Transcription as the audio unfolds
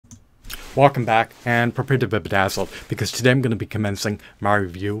Welcome back, and prepare to be bedazzled, because today I'm going to be commencing my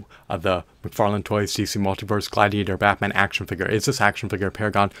review of the McFarlane Toys DC Multiverse Gladiator Batman action figure. Is this action figure a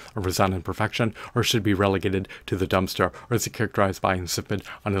paragon of resounding perfection, or should it be relegated to the dumpster, or is it characterized by insipid,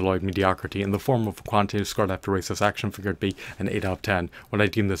 unalloyed mediocrity? In the form of a quantitative score, I have to rate this action figure to be an 8 out of 10. Would I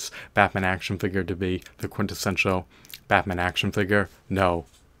deem this Batman action figure to be the quintessential Batman action figure? No.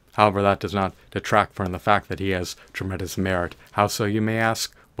 However, that does not detract from the fact that he has tremendous merit. How so, you may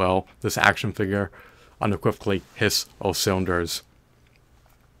ask? Well, this action figure unequivocally hits all cylinders.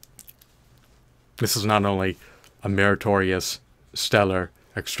 This is not only a meritorious, stellar,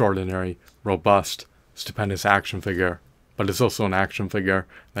 extraordinary, robust, stupendous action figure, but it's also an action figure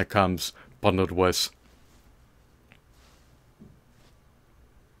that comes bundled with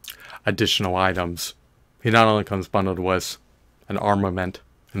additional items. He not only comes bundled with an armament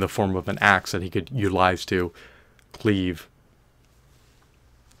in the form of an axe that he could utilize to cleave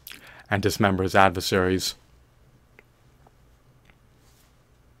and dismember his adversaries,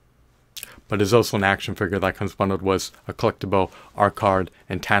 but is also an action figure that comes bundled with a collectible art card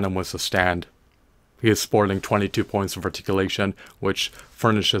in tandem with a stand. He is sporting 22 points of articulation, which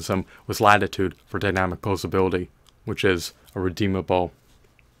furnishes him with latitude for dynamic posability, which is a redeemable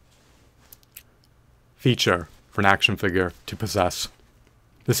feature for an action figure to possess.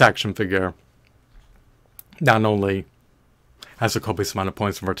 This action figure not only has a copious amount of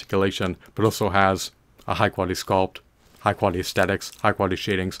points of articulation, but also has a high-quality sculpt, high-quality aesthetics, high-quality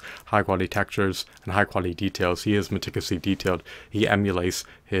shadings, high-quality textures, and high-quality details. He is meticulously detailed. He emulates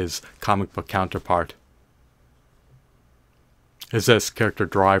his comic book counterpart. Is this character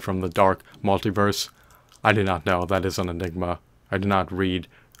derived from the dark multiverse? I do not know. That is an enigma. I did not read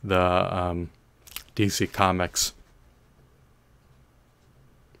the DC comics.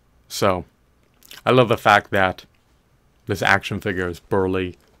 So, I love the fact that this action figure is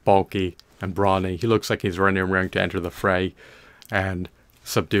burly, bulky, and brawny. He looks like he's ready and raring to enter the fray and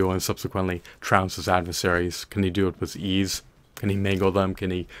subdue and subsequently trounce his adversaries. Can he do it with ease? Can he mangle them?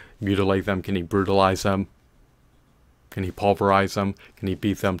 Can he mutilate them? Can he brutalize them? Can he pulverize them? Can he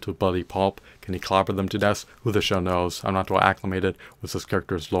beat them to bloody pulp? Can he clobber them to death? Who the show knows? I'm not well acclimated with this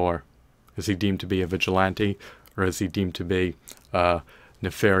character's lore. Is he deemed to be a vigilante, or is he deemed to be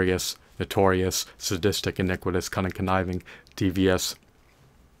nefarious, notorious, sadistic, iniquitous, cunning, conniving, devious,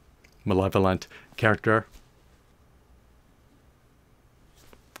 malevolent character?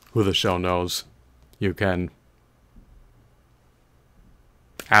 Who the show knows? You can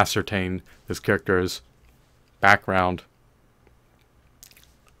ascertain this character's background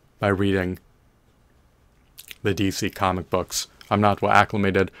by reading the DC comic books. I'm not well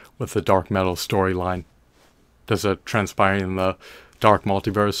acclimated with the dark metal storyline. Does it transpire in the dark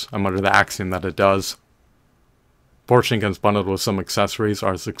multiverse? I'm under the axiom that it does. Fortune comes bundled with some accessories.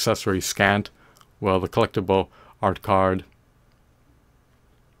 Are his accessories scant? Well, the collectible art card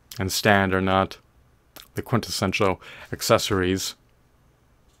and stand are not the quintessential accessories.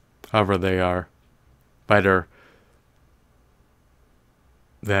 However, they are better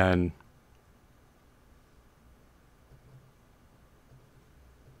than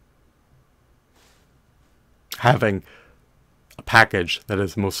having a package that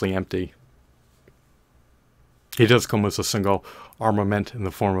is mostly empty. He does come with a single armament in the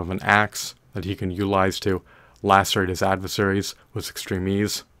form of an axe that he can utilize to lacerate his adversaries with extreme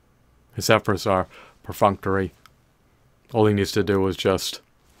ease. His efforts are perfunctory. All he needs to do is just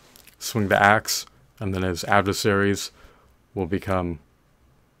swing the axe, and then his adversaries will become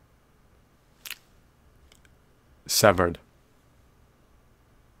severed.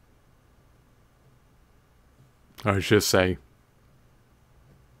 Or I should say,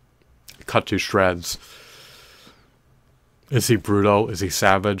 cut to shreds. Is he brutal? Is he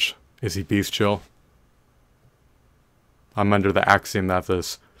savage? Is he bestial? I'm under the axiom that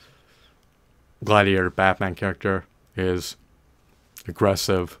this Gladiator Batman character is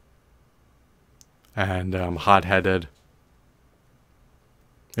aggressive and hot-headed.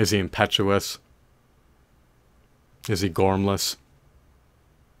 Is he impetuous? Is he gormless?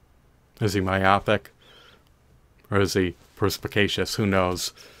 Is he myopic? Or is he perspicacious? Who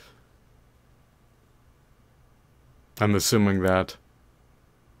knows? I'm assuming that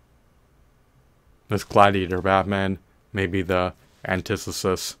this Gladiator Batman may be the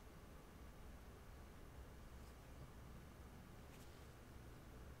antithesis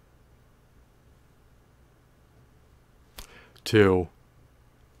to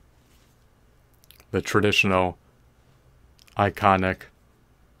the traditional, iconic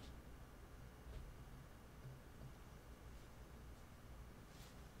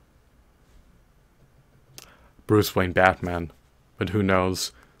Bruce Wayne Batman. But who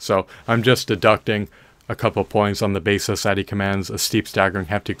knows? So I'm just deducting a couple points on the basis that he commands a steep, staggering,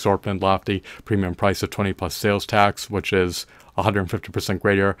 hefty, exorbitant, lofty premium price of 20 plus sales tax, which is 150%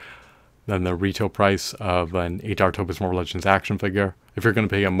 greater than the retail price of an 8-hour Topaz Marvel Legends action figure. If you're going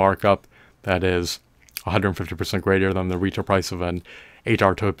to pay a markup that is 150% greater than the retail price of an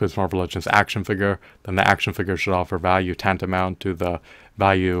 8-hour Topaz Marvel Legends action figure, then the action figure should offer value tantamount to the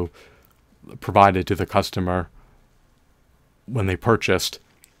value provided to the customer when they purchased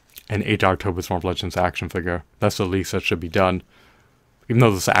an 8-hour Topaz Marvel Legends action figure. That's the least that should be done. Even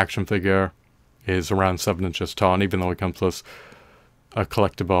though this action figure is around 7 inches tall, and even though it comes with a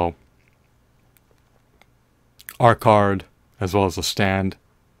collectible art card, as well as a stand,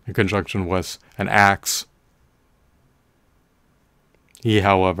 in conjunction with an axe, he,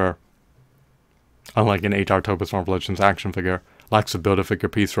 however, unlike an 8-hour Topaz Marvel Legends action figure, lacks a Build-A-Figure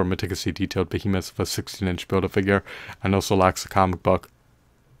piece for a meticulously detailed behemoth of a 16-inch Build-A-Figure, and also lacks a comic book.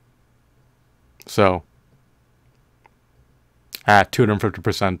 So, at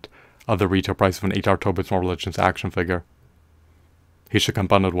 250% of the retail price of an 8-hour Topaz Marvel Legends action figure, he should come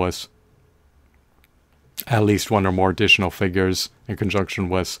bundled with at least one or more additional figures in conjunction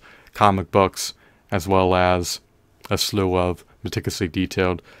with comic books, as well as a slew of meticulously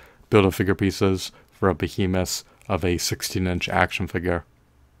detailed Build-A-Figure pieces for a behemoth of a 16-inch action figure.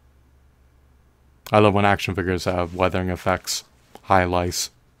 I love when action figures have weathering effects, highlights,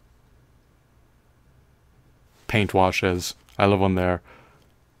 paint washes. I love when their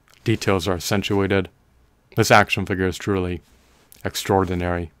details are accentuated. This action figure is truly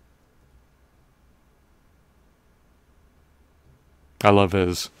extraordinary. I love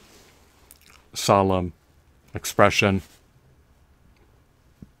his solemn expression.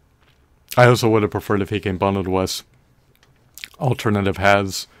 I also would have preferred if he came bundled with alternative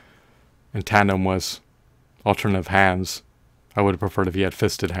heads in tandem with alternative hands. I would have preferred if he had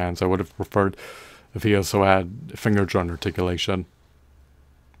fisted hands. I would have preferred if he also had finger joint articulation.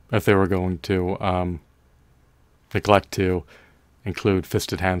 If they were going to neglect to include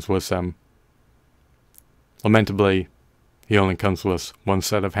fisted hands with them. Lamentably, he only comes with one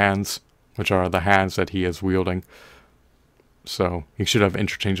set of hands, which are the hands that he is wielding. So he should have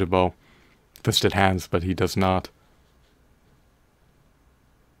interchangeable fisted hands, but he does not.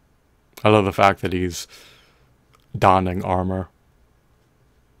 I love the fact that he's donning armor.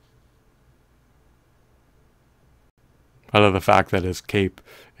 I love the fact that his cape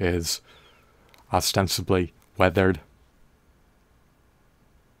is ostensibly weathered.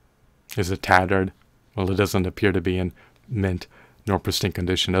 Is it tattered? Well, it doesn't appear to be in mint nor pristine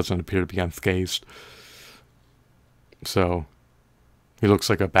condition. It doesn't appear to be unscathed. So he looks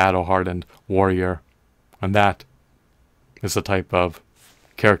like a battle-hardened warrior. And that is the type of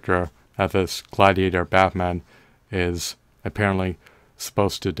character that this Gladiator Batman is apparently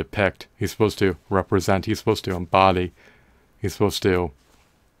supposed to depict. He's supposed to represent. He's supposed to embody. He's supposed to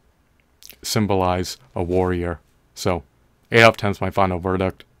symbolize a warrior. So 8 out of 10 is my final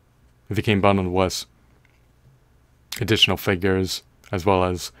verdict. If he came bundled with additional figures, as well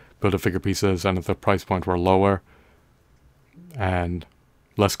as Build-A-Figure pieces, and if the price point were lower and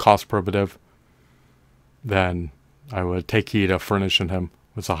less cost prohibitive, then I would take heed of furnishing him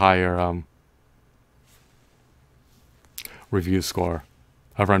with a higher review score.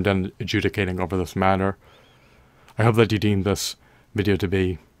 However, I'm done adjudicating over this matter. I hope that you deem this video to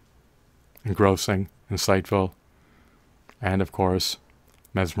be engrossing, insightful, and of course,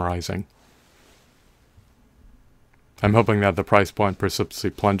 mesmerizing. I'm hoping that the price point precipitously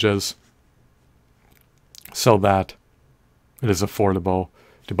plunges so that it is affordable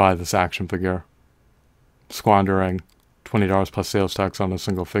to buy this action figure. Squandering $20 plus sales tax on a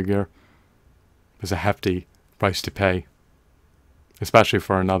single figure is a hefty price to pay, especially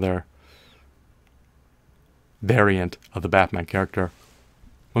for another variant of the Batman character.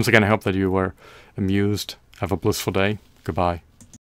 Once again, I hope that you were amused. Have a blissful day. Goodbye.